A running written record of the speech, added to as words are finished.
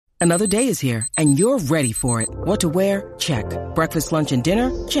Another day is here, and you're ready for it. What to wear? Check. Breakfast, lunch, and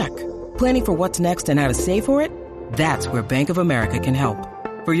dinner? Check. Planning for what's next and how to save for it? That's where Bank of America can help.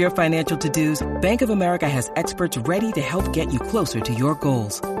 For your financial to-dos, Bank of America has experts ready to help get you closer to your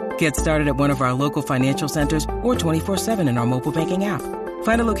goals. Get started at one of our local financial centers or 24/7 in our mobile banking app.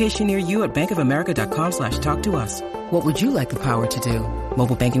 Find a location near you at bankofamerica.com/talktous. What would you like the power to do?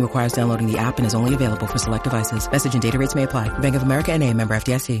 Mobile banking requires downloading the app and is only available for select devices. Message and data rates may apply. Bank of America N.A., member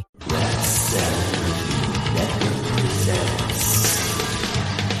FDIC.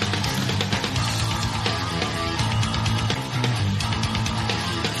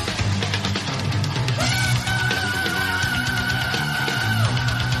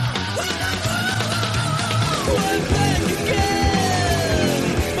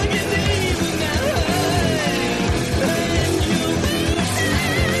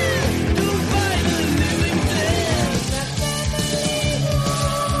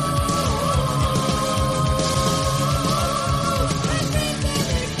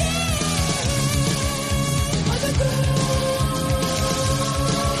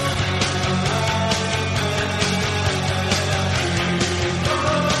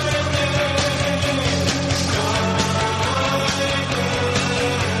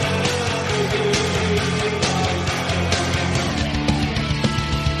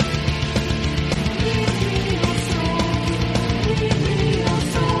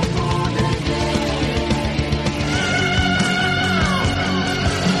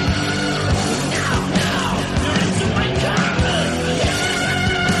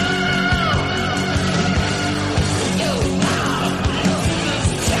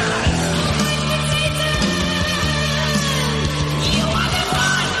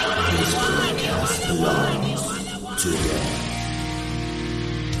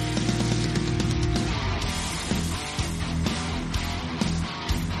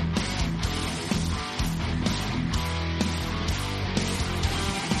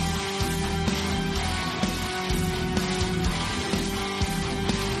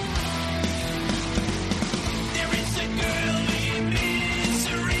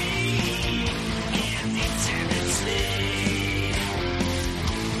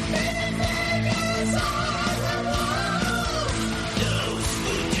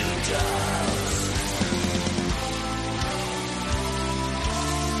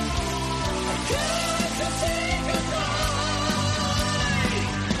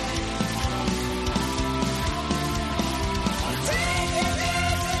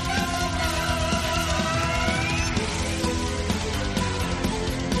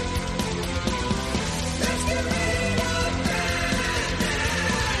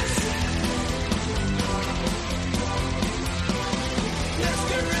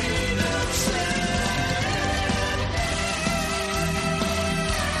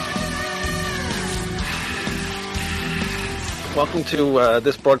 Welcome to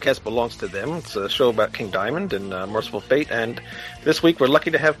This Broadcast Belongs to Them. It's a show about King Diamond and Merciful Fate, and this week we're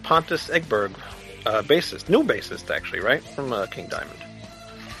lucky to have Pontus Egberg, bassist, new bassist actually, right, from King Diamond.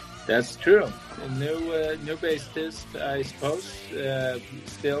 That's true. A new bassist, I suppose.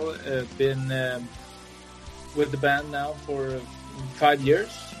 Still been with the band now for 5 years.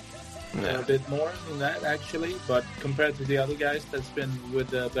 Yeah. A bit more than that, actually. But compared to the other guys that's been with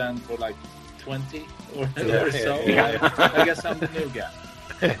the band for like 20 or so, I guess I'm the new guy.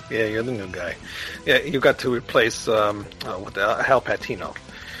 Yeah, you're the new guy. Yeah, you got to replace Hal Patino.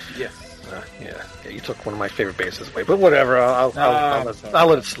 Yes. Yeah, you took one of my favorite bases away, but whatever. I'll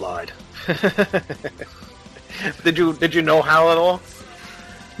let it slide. Did you know Hal at all?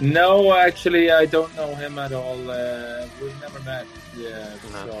 No, actually, I don't know him at all. We've never met. Yeah.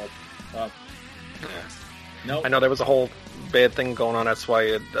 No. So, no. I know there was a whole bad thing going on. That's why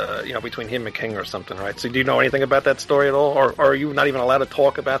it, between him and King or something, right? So, do you know anything about that story at all, or are you not even allowed to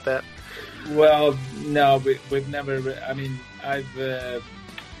talk about that? Well, no, we've never. I mean, I've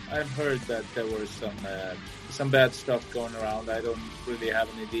heard that there was some bad stuff going around. I don't really have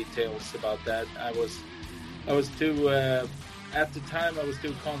any details about that. I was too at the time. I was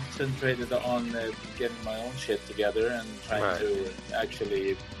too concentrated on getting my own shit together and trying to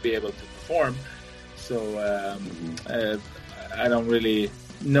actually be able to perform. So I don't really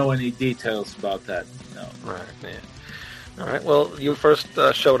know any details about that. No. Right. Yeah. All right. Well, you first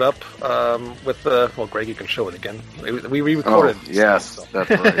showed up with Greg, you can show it again. We re-recorded. Oh, yes, so.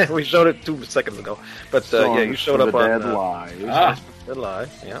 That's right. We showed it 2 seconds ago. But you showed up on Dead Live. Dead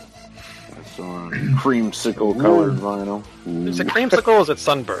Live. Yeah. It's on creamsicle colored vinyl. Ooh. Is it creamsicle or is it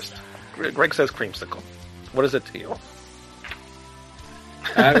sunburst? Greg says creamsicle. What is it to you?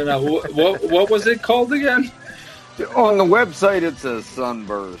 I don't know. What was it called again? On the website, it says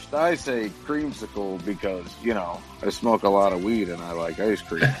sunburst. I say creamsicle because, I smoke a lot of weed and I like ice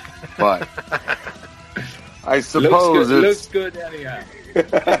cream. But I suppose looks good anyhow.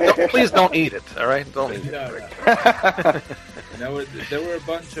 Please don't eat it, all right? Don't eat it. No. There were a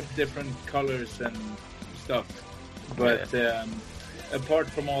bunch of different colors and stuff. But apart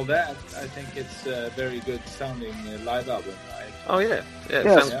from all that, I think it's a very good sounding live album. Oh, yeah. Yeah,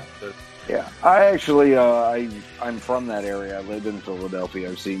 yes. Sounds good. Yeah, I actually, I'm from that area. I lived in Philadelphia.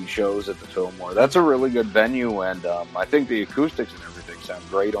 I've seen shows at the Fillmore. That's a really good venue, and I think the acoustics and everything sound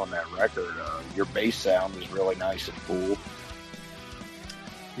great on that record. Your bass sound is really nice and cool.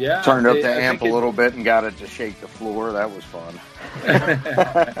 Yeah, turned up the amp a little bit and got it to shake the floor. That was fun.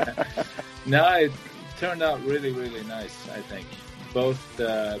 No, it turned out really, really nice. I think both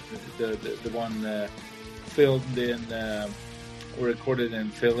the one filmed in. Recorded in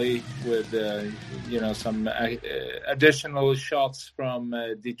Philly with some additional shots from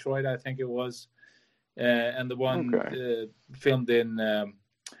Detroit, I think it was, and the one filmed in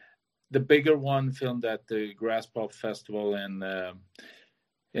the bigger one filmed at the Grass Pop Festival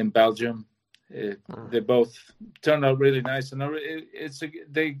in Belgium. They both turned out really nice, and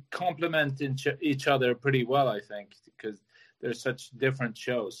they complement each other pretty well, I think, because they're such different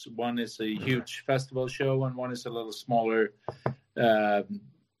shows. One is a huge festival show, and one is a little smaller.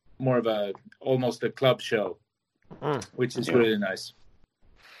 More of almost a club show, which is really nice.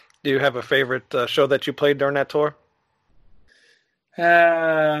 Do you have a favorite show that you played during that tour?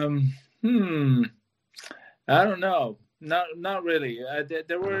 I don't know. Not really.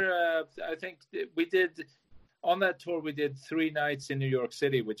 There were. I think we did on that tour. We did 3 nights in New York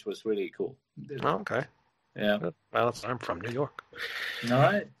City, which was really cool. Oh, okay. Yeah. Well, I'm from New York. All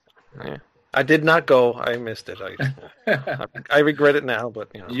right. Yeah. I did not go. I missed it. I regret it now,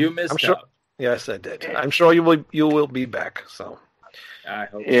 but you missed out. Out. Yes, I did. I'm sure you will be back. So I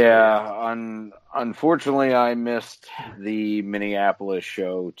hope. Yeah, unfortunately, I missed the Minneapolis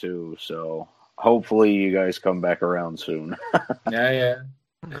show too. So hopefully, you guys come back around soon. Yeah.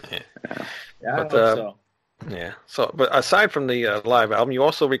 I hope so. Yeah. So, but aside from the live album, you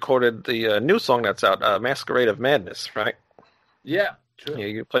also recorded the new song that's out, "Masquerade of Madness," right? Yeah. True. Yeah,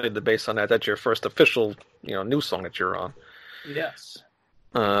 you played the bass on that. That's your first official, new song that you're on. Yes.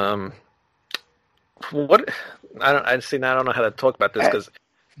 What? I don't know how to talk about this because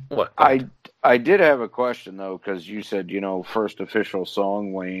what? I did have a question though, because you said first official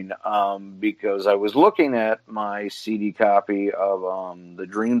song, Wayne. Because I was looking at my CD copy of the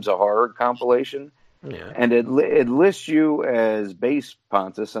Dreams of Horror compilation, and it lists you as bass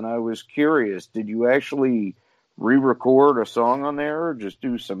Pontus, and I was curious. Did you actually re-record a song on there, or just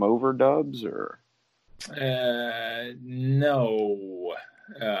do some overdubs, or? No,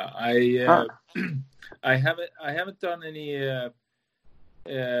 I haven't done any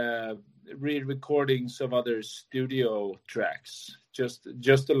re-recordings of other studio tracks. Just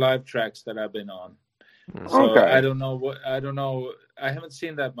the live tracks that I've been on. So okay. I don't know. I haven't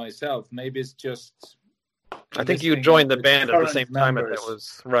seen that myself. Maybe it's just. I think you joined the band at the same time that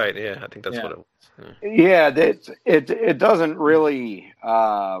was right. Yeah, I think that's what it was. Yeah, it doesn't really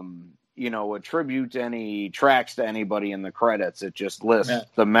attribute any tracks to anybody in the credits. It just lists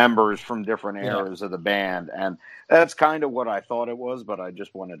the members from different eras of the band, and that's kind of what I thought it was, but I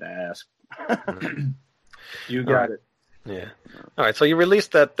just wanted to ask. You got it. Yeah. All right. So you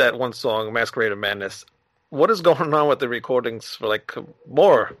released that one song, "Masquerade of Madness." What is going on with the recordings for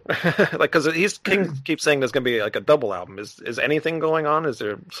more? Because King keeps saying there's going to be a double album. Is anything going on? Is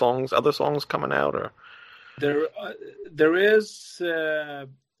there other songs coming out, or? There is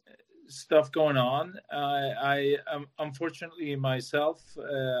stuff going on. I unfortunately myself,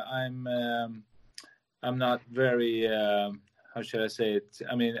 I'm not very. How should I say it?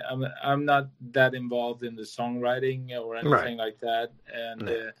 I mean, I'm not that involved in the songwriting or anything like that,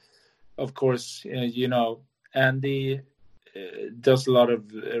 and. Of course, Andy does a lot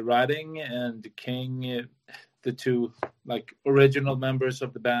of writing, and King, the two original members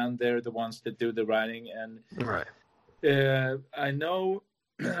of the band, they're the ones that do the writing. And I know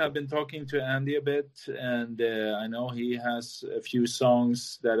I've been talking to Andy a bit, and I know he has a few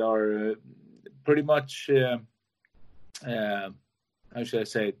songs that are pretty much, how should I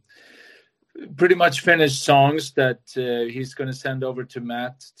say it? Pretty much finished songs that he's going to send over to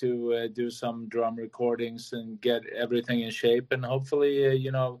Matt to do some drum recordings and get everything in shape. And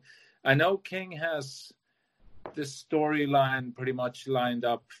hopefully, I know King has this storyline pretty much lined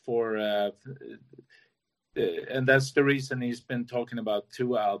up for, and that's the reason he's been talking about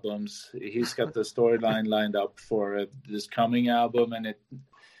 2 albums. He's got the storyline lined up for this coming album, and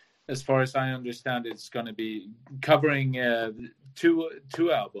as far as I understand, it's going to be covering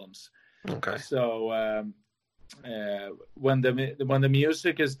two albums. Okay. So when the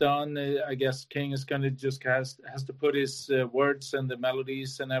music is done, I guess King is going to just has to put his words and the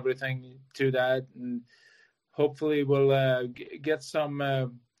melodies and everything to that, and hopefully we'll get some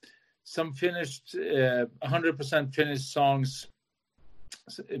finished 100% finished songs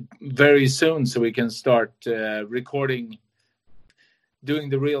very soon, so we can start recording, doing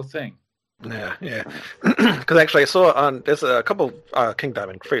the real thing. Yeah. Because actually, I saw there's a couple King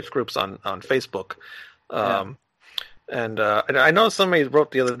Diamond groups on Facebook, and I know somebody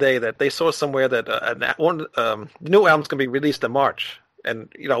wrote the other day that they saw somewhere that the new album's gonna be released in March, and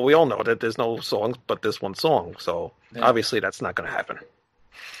we all know that there's no songs but this one song, so obviously that's not gonna happen,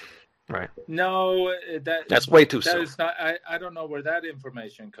 right? No, that's way too soon. Is not, I don't know where that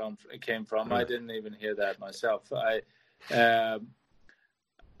information came from. I didn't even hear that myself.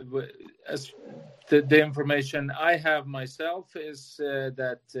 As the information I have myself is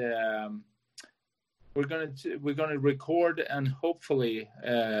that we're going to record and hopefully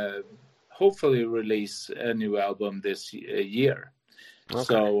release a new album this year. Okay.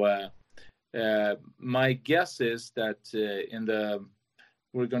 So my guess is that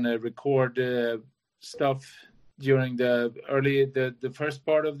we're going to record stuff during the first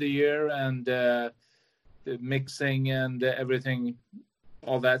part of the year, and the mixing and everything.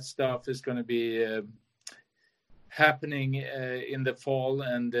 All that stuff is going to be happening in the fall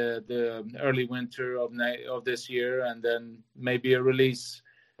and the early winter of this year, and then maybe a release.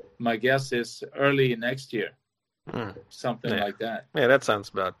 My guess is early next year, something like that. Yeah, that sounds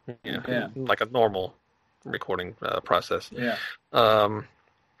about like a normal recording process. Yeah.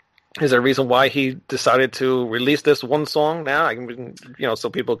 Is there a reason why he decided to release this one song now?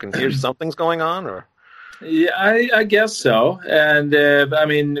 So people can hear something's going on, or? Yeah, I guess so. And I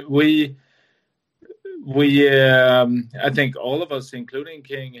mean, we I think all of us, including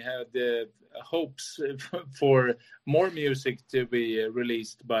King, had hopes for more music to be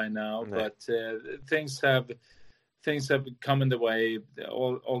released by now. Yeah. But things have come in the way,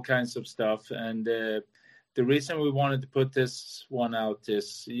 all kinds of stuff. And the reason we wanted to put this one out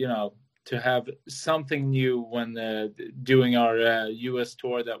is, to have something new when doing our U.S.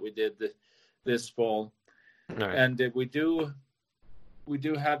 tour that we did this fall. Right. And we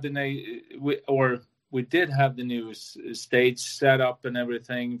have we did have the new stage set up and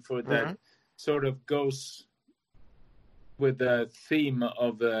everything for that. Sort of goes with the theme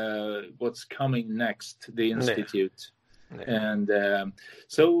of what's coming next, the Institute. Yeah. And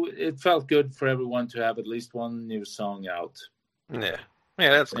so it felt good for everyone to have at least one new song out. Yeah,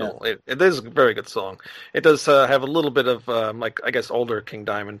 that's cool. Yeah. It is a very good song. It does have a little bit of older King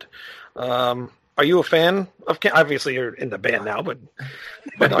Diamond. Are you a fan of King? Obviously, you're in the band now, but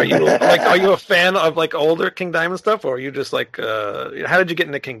are you a fan of older King Diamond stuff, or are you just how did you get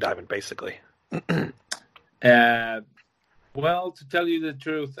into King Diamond, basically? Well, to tell you the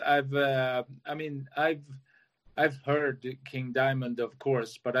truth, I've heard King Diamond, of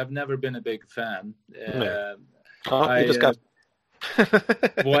course, but I've never been a big fan. You just got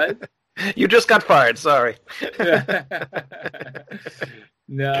what? You just got fired. Sorry.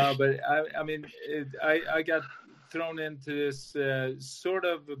 No, but I got thrown into this sort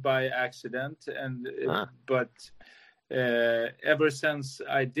of by accident, but ever since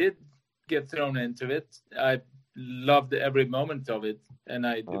I did get thrown into it, I loved every moment of it, and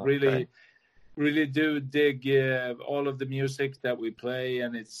I really do dig all of the music that we play,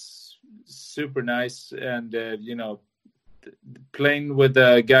 and it's super nice. And playing with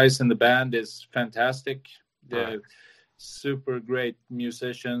the guys in the band is fantastic. Super great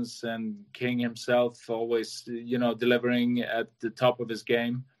musicians, and King himself always, delivering at the top of his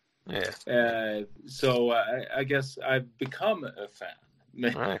game. Yeah. So I guess I've become a fan.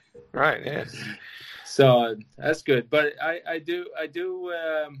 Right. Yeah. So that's good, but I do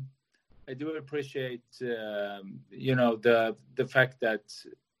appreciate the fact that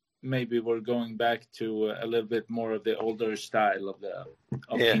maybe we're going back to a little bit more of the older style of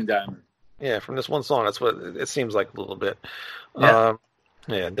King Diamond. Yeah, from this one song, that's what it seems like a little bit. Yeah,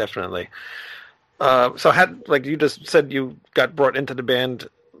 definitely. So, you just said you got brought into the band.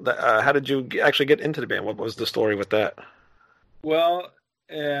 How did you actually get into the band? What was the story with that? Well,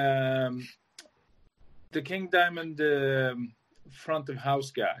 the King Diamond front of house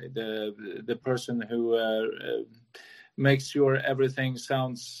guy, the person who makes sure everything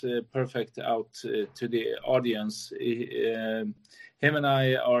sounds perfect out to the audience. Him and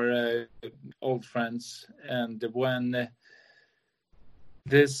I are old friends, and when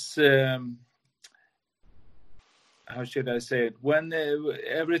this, how should I say it? When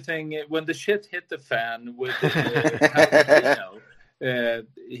when the shit hit the fan with Palpatino,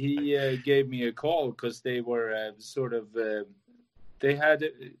 he gave me a call because they were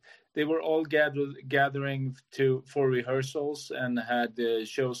they were all gathering for rehearsals and had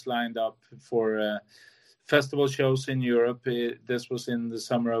shows lined up for festival shows in Europe. This was in the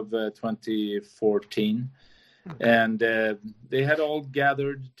summer of 2014. Okay. And they had all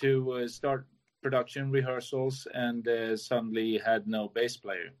gathered to start production rehearsals, and suddenly had no bass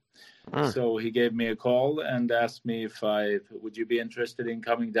player. So he gave me a call and asked me if would you be interested in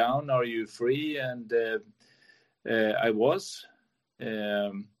coming down? Are you free? And I was.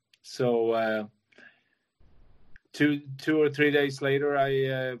 So 2 or 3 days later,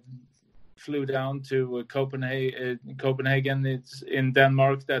 I flew down to Copenhagen. It's in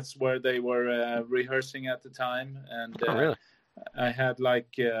Denmark. That's where they were rehearsing at the time. And really? I had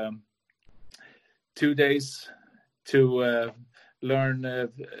 2 days to learn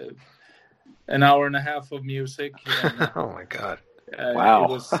an hour and a half of music. And, oh my God! Wow! It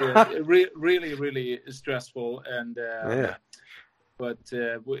was really, really stressful. And but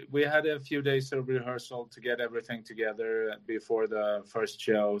we had a few days of rehearsal to get everything together before the first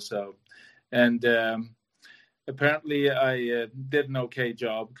show. So, and apparently I did an okay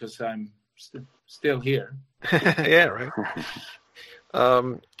job because I'm still here. Yeah, right.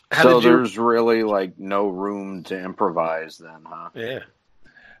 So there's really no room to improvise then, huh? Yeah.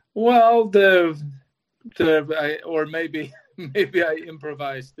 Well, or maybe I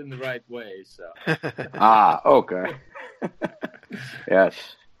improvised in the right way. So. Okay. Yes,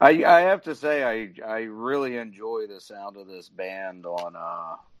 I have to say I really enjoy the sound of this band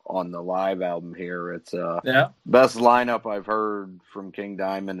on the live album here. It's best lineup I've heard from King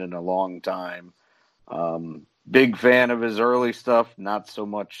Diamond in a long time. Big fan of his early stuff, not so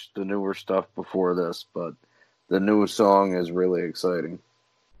much the newer stuff before this, but the new song is really exciting.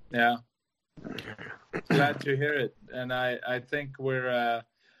 Yeah, glad to hear it, and I think we're.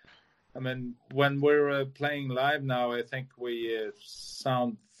 When we're playing live now, I think we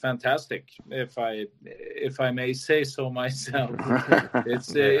sound fantastic. If I may say so myself,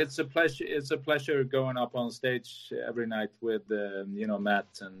 it's a pleasure. It's a pleasure going up on stage every night with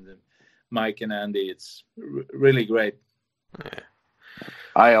Matt and Mike and Andy. It's really great.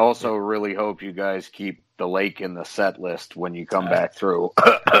 I also really hope you guys keep the lake in the set list when you come back through.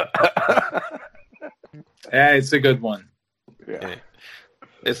 Yeah, it's a good one. Yeah.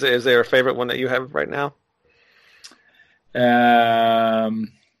 Is there a favorite one that you have right now? They're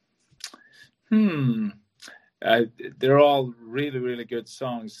all really, really good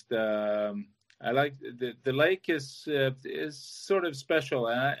songs. I like the lake is sort of special,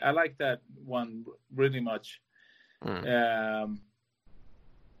 and I like that one really much.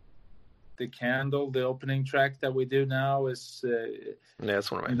 The Candle, the opening track that we do now is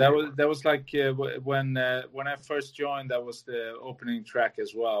that's one of my favorites. That was like when I first joined, that was the opening track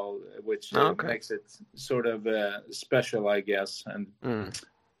as well, which makes it sort of special, I guess. And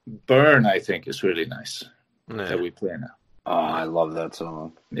Burn, I think, is really nice that we play now. Oh, I love that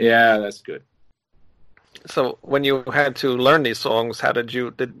song. Yeah, that's good. So when you had to learn these songs,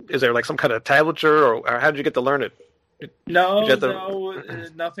 is there some kind of tablature, or how did you get to learn it? No,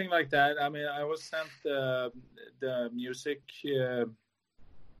 nothing like that. I mean, I was sent the music,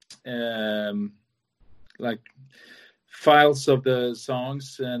 files of the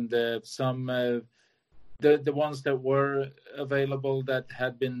songs, and some the ones that were available that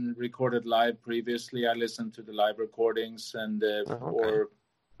had been recorded live previously. I listened to the live recordings and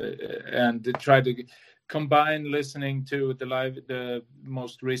tried to combine listening to the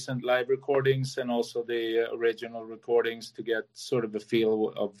most recent live recordings and also the original recordings to get sort of a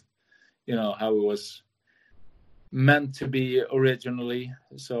feel of, how it was meant to be originally.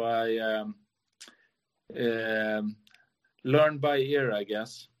 So I learned by ear, I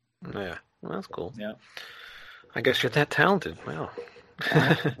guess. Yeah, well, that's cool. Yeah, I guess you're that talented. Wow.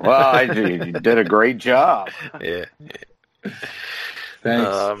 Well, you did a great job. Yeah.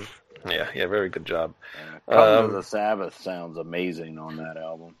 Thanks. Yeah, very good job. Come to the Sabbath sounds amazing on that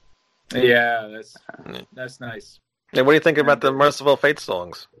album. Yeah, that's nice. And what do you think about the Merciful Fate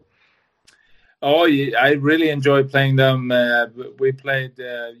songs? Oh, I really enjoy playing them. We played,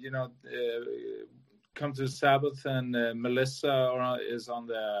 Come to the Sabbath, and Melissa is on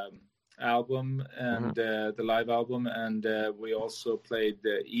the album and the live album, and we also played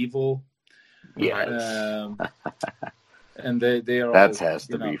Evil. Yes. And they are. That has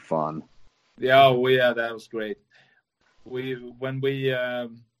to be fun. Yeah, that was great. When we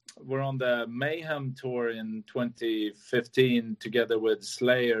were on the Mayhem tour in 2015 together with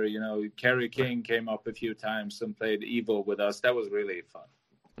Slayer. You know, Kerry King came up a few times and played Evil with us. That was really fun.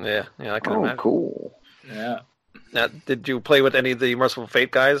 Yeah, I can imagine. Cool. Yeah. Now, did you play with any of the Merciful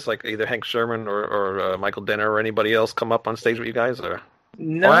Fate guys, like either Hank Sherman or Michael Denner or anybody else come up on stage with you guys? Or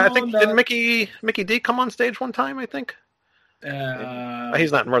No, I think did Mickey D come on stage one time? I think.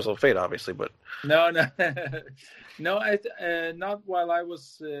 He's not in Merciful Fate, obviously, but no. No, not while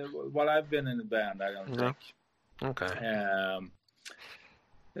I've been in the band. I don't think. Okay.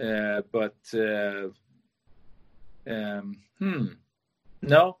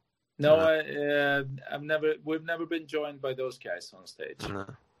 No. We've never been joined by those guys on stage. No.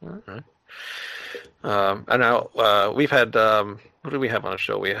 All right. And now we've had who did we have on the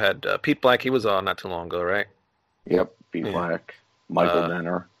show? We had Pete Black. He was on not too long ago, right? Yep, Pete Black, Michael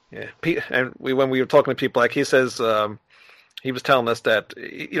Denner. Yeah, Pete. And when we were talking to Pete Black, he says he was telling us that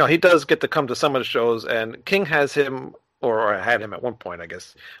he does get to come to some of the shows, and King has him. Or I had him at one point, I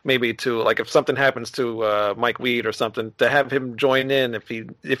guess, maybe to like if something happens to Mike Weed or something, to have him join in if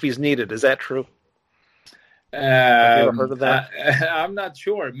he's needed. Is that true? Have you ever heard of that? I'm not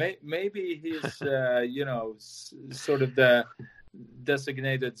sure. Maybe he's sort of the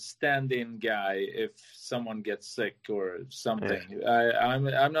designated stand-in guy if someone gets sick or something. Yeah.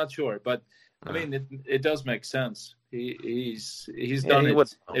 I'm not sure, but I mean it does make sense. He's done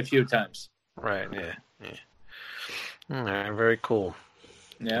it a few times. Right. Yeah. All right, very cool.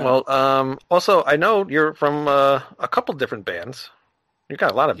 Yeah. Well, also, I know you're from a couple different bands. You've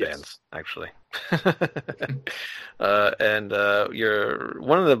got a lot of bands, actually. And you're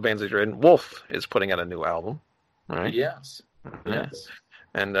one of the bands that you're in. Wolf is putting out a new album, right? Yes. Mm-hmm. Yes.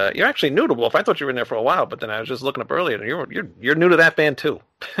 And you're actually new to Wolf. I thought you were in there for a while, but then I was just looking up earlier, and you're new to that band too.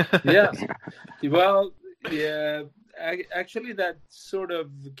 Yeah. Well, yeah. Actually, that sort of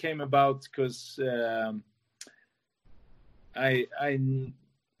came about because. I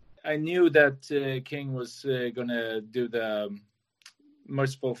knew that King was going to do the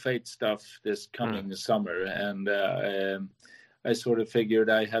Merciful Fate stuff this coming summer, and I sort of figured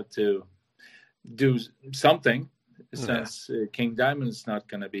I had to do something since King Diamond's not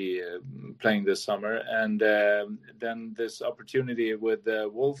going to be playing this summer, and then this opportunity with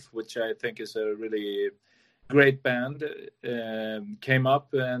Wolf, which I think is a really great band, came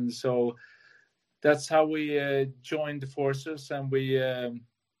up, and so. That's how we joined forces, and we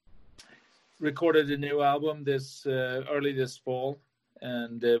recorded a new album early this fall,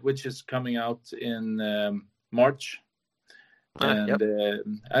 and which is coming out in March. And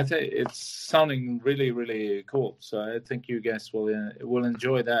I think it's sounding really, really cool. So I think you guys will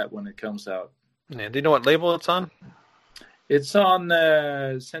enjoy that when it comes out. Yeah. Do you know what label it's on? It's on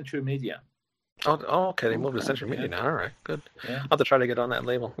Century Media. Oh, okay. They moved to Century Media now. All right, good. Yeah. I'll have to try to get on that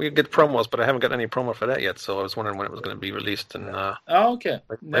label. We get promos, but I haven't got any promo for that yet. So I was wondering when it was going to be released. And okay.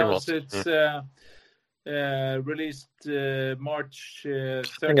 No, so it's released March 13th.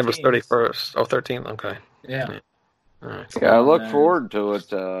 I think it was 31st. Oh, 13th. Okay. Yeah. All right. Yeah, I look forward to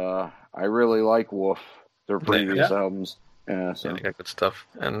it. I really like Wolf, their previous albums. Yeah, so. Yeah, they got good stuff.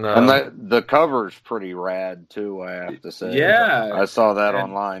 And the cover's pretty rad too, I have to say. Yeah. I saw that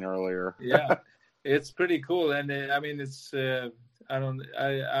online earlier. Yeah. It's pretty cool, and I mean, it's I'm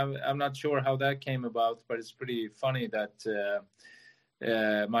not sure how that came about, but it's pretty funny that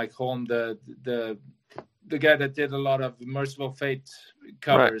Mike Holm, the guy that did a lot of Merciful Fate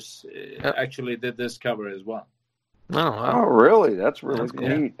covers, actually did this cover as well. Oh, wow. Oh, really? That's really cool.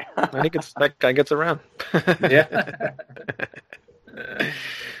 neat. That guy gets around. Yeah.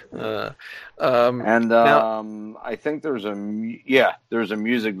 I think there's a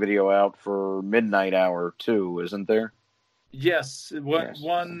music video out for Midnight Hour too, isn't there? Yes.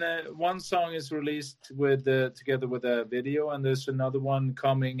 One song is released with together with a video, and there's another one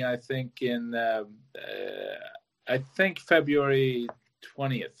coming. I think in February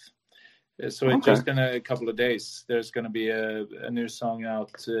 20th. So in just in a couple of days, there's going to be a new song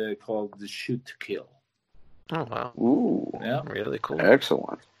out called "The Shoot to Kill." Oh wow! Ooh, yeah, really cool.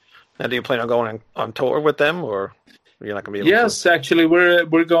 Excellent. Now, do you plan on going on tour with them, or you're not going to be able Yes, actually, we're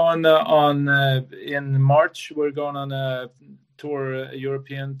going on in March. We're going on a tour, a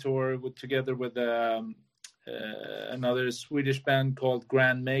European tour, together with another Swedish band called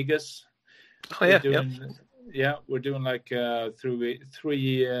Grand Magus. Oh yeah, yeah. We're doing like a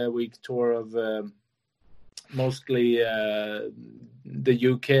 3-week tour of mostly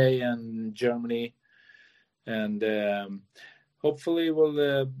the UK and Germany, and hopefully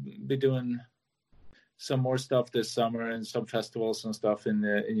we'll be doing some more stuff this summer and some festivals and stuff in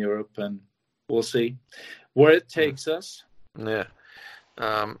Europe, and we'll see where it takes us. Yeah.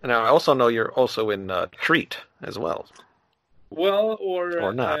 And I also know you're also in Treat as well, Well,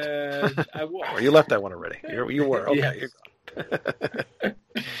 or not? I was. Or you left that one already. You were okay. Yes. You're gone.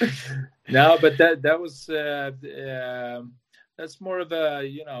 No, but that was that's more of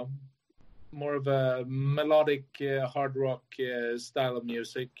a more of a melodic hard rock style of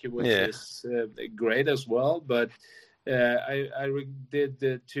music, which is great as well. But I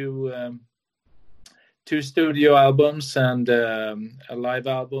did two studio albums and a live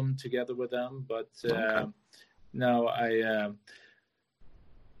album together with them. But now I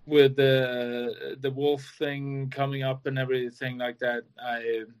with the Wolf thing coming up and everything like that,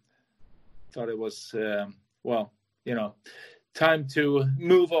 I thought it was time to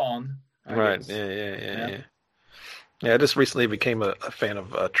move on. Right. Guess. Yeah. I just recently became a fan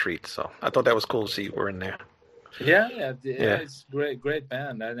of Treat, so I thought that was cool to see you were in there. Yeah, it's great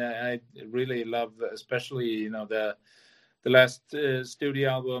band, and I really love, especially the last studio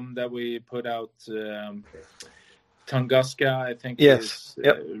album that we put out, Tunguska. I think yes, is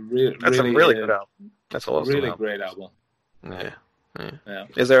that's a really good album. That's a awesome really great album. Yeah.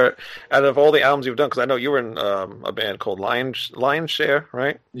 Is there, out of all the albums you've done, because I know you were in a band called Lion Share,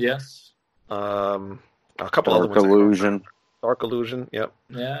 right? Yes. A couple Dark other ones. Illusion. Dark Illusion, yep.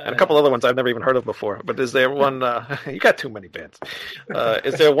 Yeah. And a couple other ones I've never even heard of before. But is there one? You got too many bands.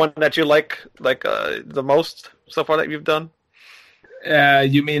 Is there one that you like the most so far that you've done?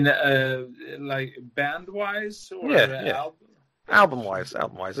 You mean like band wise or album wise?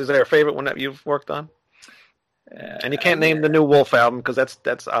 Is there a favorite one that you've worked on? And you can't name the new Wolf album because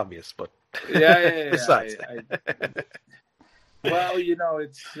that's obvious. But besides, well,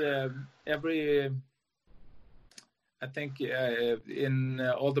 it's every. I think in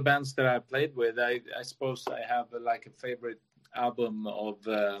all the bands that I played with, I suppose I have like a favorite album of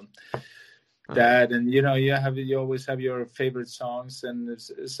that, and you always have your favorite songs, and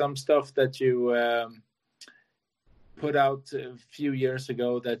there's some stuff that you put out a few years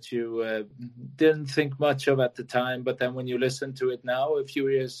ago that you didn't think much of at the time, but then when you listen to it now, a few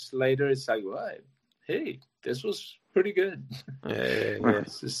years later, it's like, well, hey, this was pretty good. Yeah.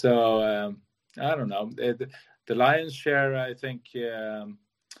 So I don't know. The Lion's Share, I think the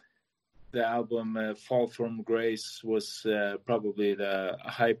album Fall From Grace was probably the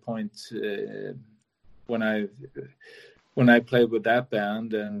high point when I played with that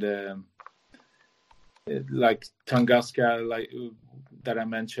band, and like Tunguska, like that I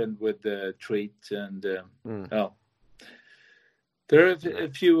mentioned with the Treat, and there are a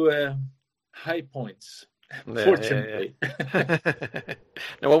few high points, fortunately.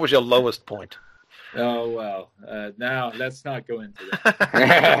 Now, what was your lowest point? Oh, well, now let's not go into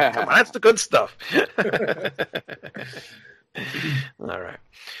that. Come on, that's the good stuff. All right.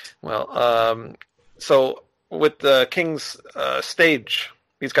 Well, so with the King's stage,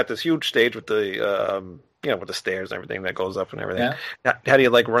 he's got this huge stage with the, with the stairs and everything that goes up and everything. Yeah. How do you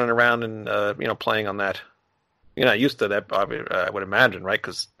like running around and, playing on that? You're not used to that, I would imagine, right?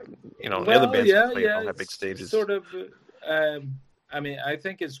 Because, the other bands play on that big stages. Sort of, I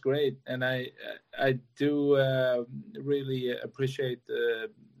think it's great, and I do really appreciate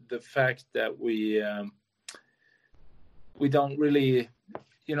the fact that we don't really,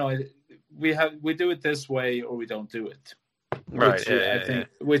 we do it this way or we don't do it, right?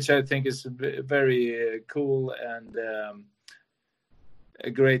 Which I think is very cool and a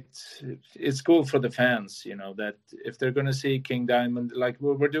great. It's cool for the fans, that if they're going to see King Diamond, like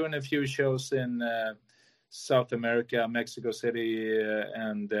we're doing a few shows in South America, Mexico City,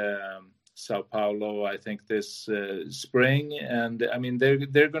 and Sao Paulo, I think this spring, and I mean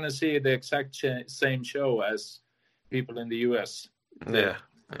they're going to see the exact same show as people in the US.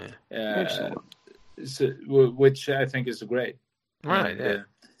 Which I think is great. Right.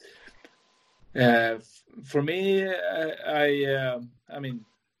 For me,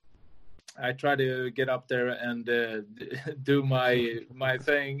 I try to get up there and do my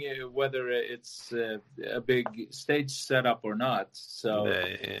thing, whether it's a big stage setup or not. So,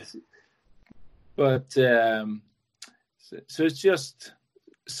 but so it's just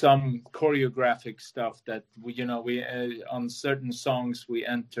some choreographic stuff that we on certain songs we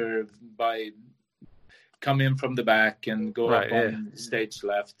enter by come in from the back and go up on stage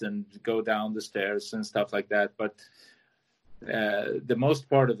left and go down the stairs and stuff like that. But the most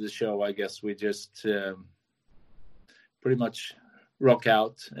part of the show, I guess, we just pretty much rock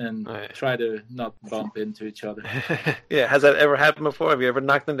out and try to not bump into each other. Yeah, has that ever happened before? Have you ever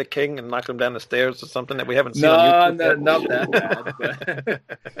knocked into King and knocked him down the stairs or something that we haven't seen on YouTube? No, not that bad.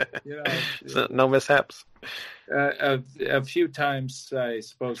 But, so, no mishaps. A few times, I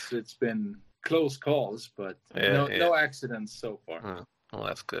suppose it's been close calls, but no accidents so far. Well,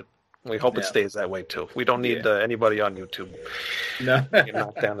 that's good. We hope it Yeah. stays that way too. We don't need anybody on YouTube No. getting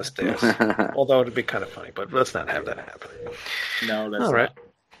knocked down the stairs. Although it'd be kind of funny, but let's not have that happen. No, that's All right.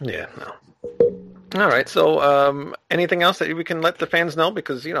 not. Yeah, no. All right. So, anything else that we can let the fans know?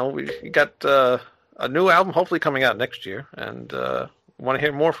 Because we got a new album hopefully coming out next year, and want to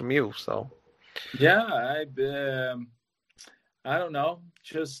hear more from you. So. Yeah, I don't know.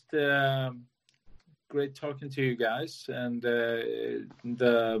 Just great talking to you guys, and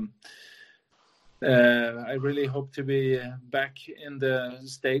I really hope to be back in the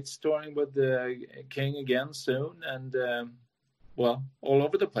States touring with King again soon, and all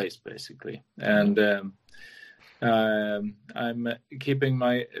over the place basically. And I'm keeping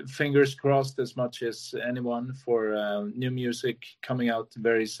my fingers crossed as much as anyone for new music coming out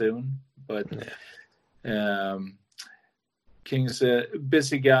very soon. But King's a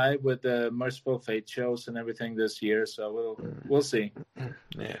busy guy with the Merciful Fate shows and everything this year, so we'll see.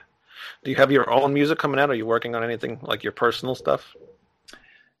 Yeah. Do you have your own music coming out? Are you working on anything like your personal stuff?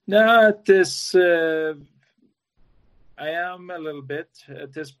 No, at this I am a little bit.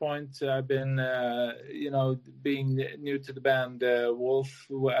 At this point, I've been, being new to the band Wolf,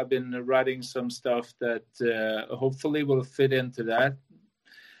 I've been writing some stuff that hopefully will fit into that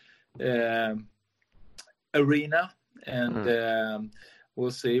arena. And we'll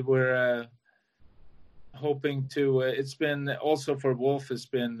see. We're hoping to. It's been also for Wolf. It's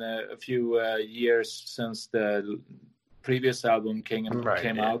been a few years since the previous album came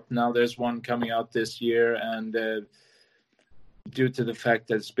out. Now there's one coming out this year, and due to the fact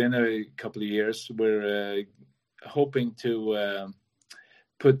that it's been a couple of years, we're hoping to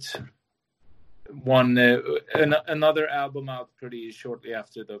put another album out pretty shortly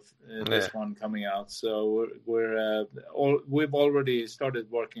after this one coming out. So we've already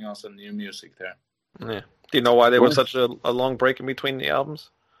started working on some new music there. Yeah. Do you know why there was such a long break in between the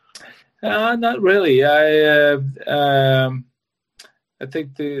albums? Not really. I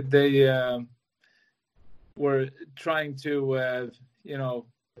think they were trying to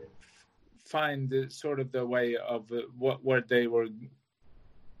find sort of the way of where they were.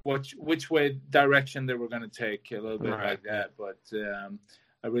 Which way direction they were going to take, a little bit like that, but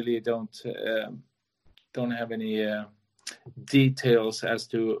I really don't have any details as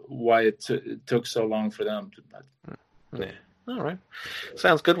to why it took so long for them. Yeah. All right,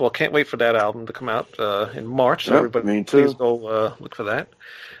 sounds good. Well, can't wait for that album to come out in March. So everybody, please go look for that.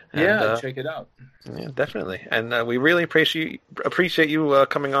 And, check it out. Yeah, definitely. And we really appreciate you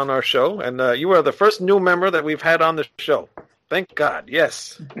coming on our show. And you are the first new member that we've had on the show. Thank God,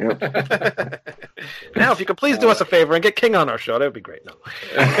 yes. Yep. Now, if you could please do us a favor and get King on our show, that would be great. No.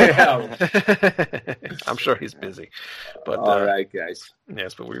 I'm sure he's busy. But all right, guys.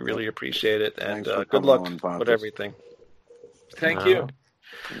 Yes, but we really appreciate it. And good luck on, with everything. Thank you.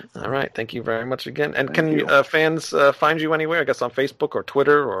 All right. Thank you very much again. And can fans find you anywhere? I guess on Facebook or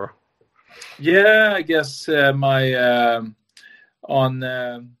Twitter or? Yeah, I guess my on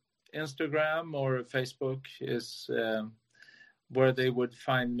Instagram or Facebook is where they would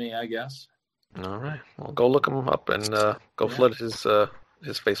find me, I guess. All right. Well, go look him up and go flood his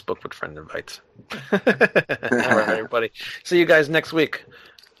Facebook with friend invites. All right, everybody. See you guys next week.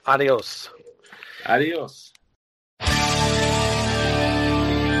 Adios. Adios.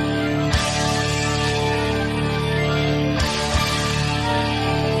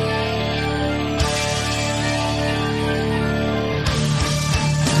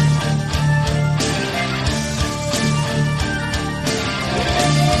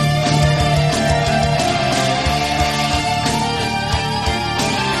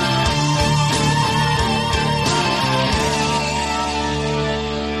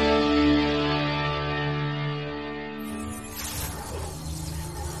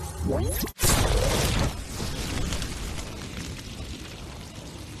 What?